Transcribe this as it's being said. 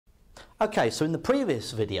Okay, so in the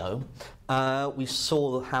previous video, we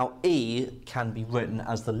saw how e can be written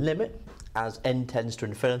as the limit as n tends to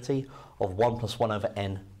infinity of 1 plus 1 over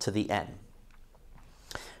n to the n.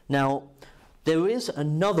 Now, there is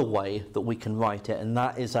another way that we can write it, and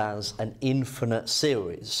that is as an infinite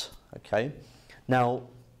series. Okay. Now,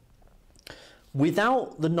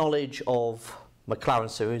 without the knowledge of Maclaurin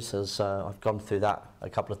series, as I've gone through that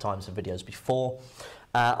a couple of times in videos before,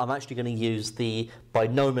 I'm actually going to use the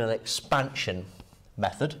binomial expansion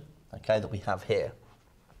method, okay, that we have here.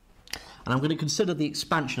 And I'm going to consider the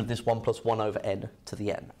expansion of this 1 plus 1 over n to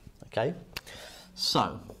the n, okay?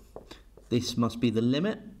 So, this must be the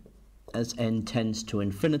limit as n tends to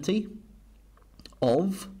infinity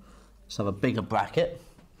of, let's have a bigger bracket.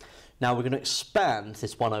 Now we're going to expand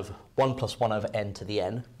this 1 plus 1 over n to the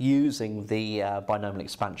n using the binomial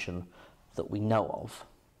expansion that we know of.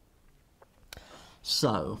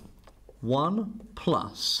 So, 1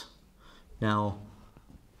 plus, now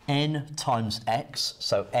n times x,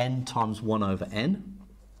 so n times 1 over n,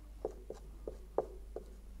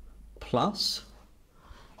 plus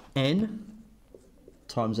n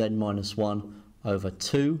times n minus 1 over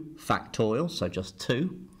 2 factorial, so just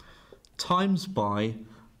 2, times by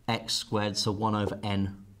x squared, so 1 over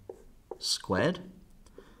n squared,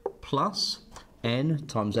 plus n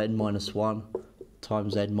times n minus 1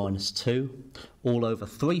 times n minus 2, all over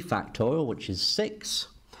 3 factorial, which is 6,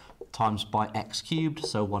 times by x cubed,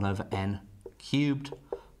 so 1 over n cubed,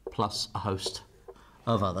 plus a host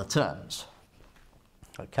of other terms.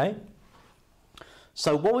 Okay?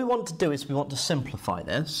 So what we want to do is we want to simplify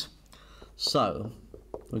this. So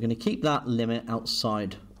we're going to keep that limit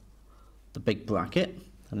outside the big bracket,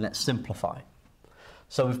 and let's simplify.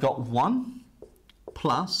 So we've got 1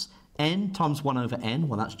 plus n times 1 over n,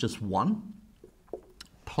 well that's just 1,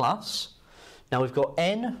 plus, now we've got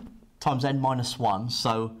n times n minus 1,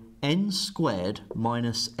 so n squared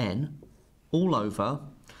minus n, all over,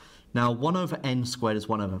 now 1 over n squared is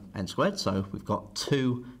 1 over n squared, so we've got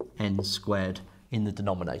 2n squared in the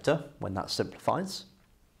denominator when that simplifies.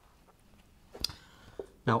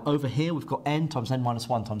 Now over here we've got n times n minus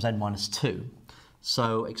 1 times n minus 2.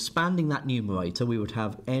 So expanding that numerator, we would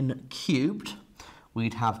have n cubed,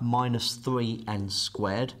 we'd have minus 3n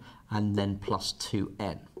squared, and then plus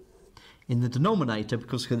 2n. In the denominator,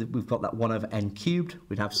 because we've got that 1 over n cubed,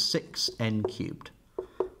 we'd have 6n cubed,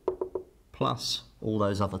 plus all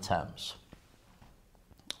those other terms.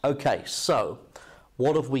 Okay, so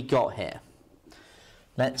what have we got here?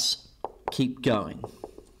 Let's keep going.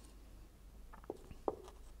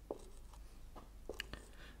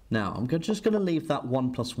 Now, I'm just going to leave that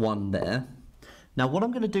 1 plus 1 there. Now, what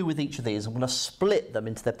I'm going to do with each of these, I'm going to split them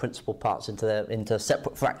into their principal parts, into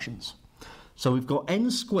separate fractions. So we've got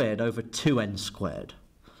n squared over 2n squared.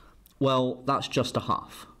 Well, that's just a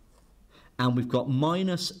half. And we've got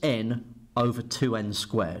minus n over 2n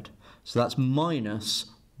squared. So that's minus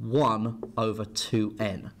 1 over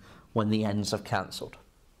 2n when the n's have cancelled.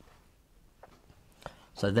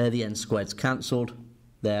 So there the n squared's cancelled,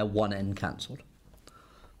 there 1n cancelled.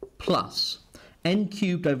 Plus n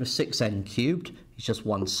cubed over 6n cubed is just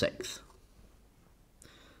 1/6.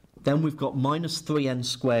 Then we've got minus 3n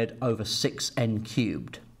squared over 6n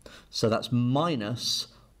cubed. So that's minus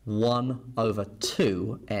 1 over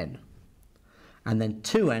 2n. And then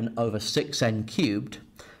 2n over 6n cubed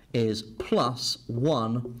is plus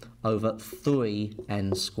 1 over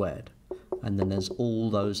 3n squared. And then there's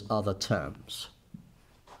all those other terms.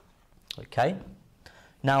 Okay?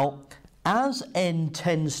 Now, as n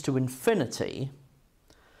tends to infinity,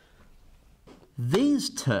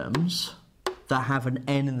 these terms that have an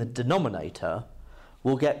n in the denominator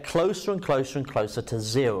will get closer and closer and closer to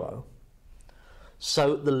 0.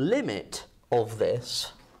 So the limit of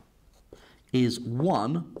this is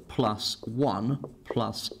 1 plus 1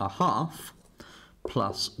 plus a half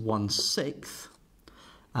plus 1/6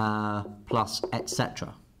 plus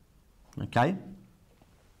etc. Okay?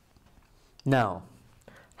 Now,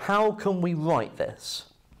 how can we write this?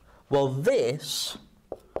 Well, this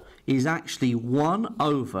is actually 1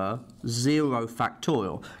 over 0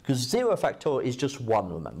 factorial, because 0 factorial is just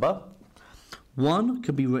 1, remember? 1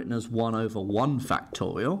 could be written as 1 over 1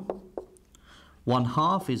 factorial.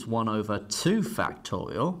 1/2 is 1 over 2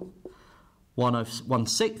 factorial.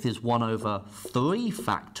 1/6 is 1 over 3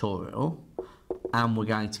 factorial. And we're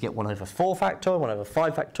going to get 1 over 4 factorial, 1 over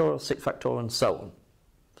 5 factorial, 6 factorial, and so on.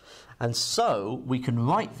 And so we can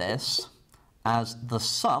write this as the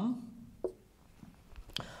sum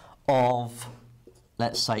of,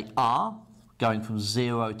 let's say, r, going from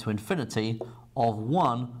 0 to infinity, of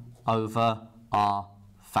 1 over r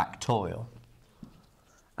factorial.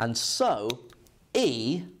 And so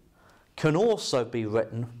E can also be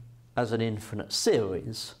written as an infinite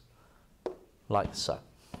series, like so.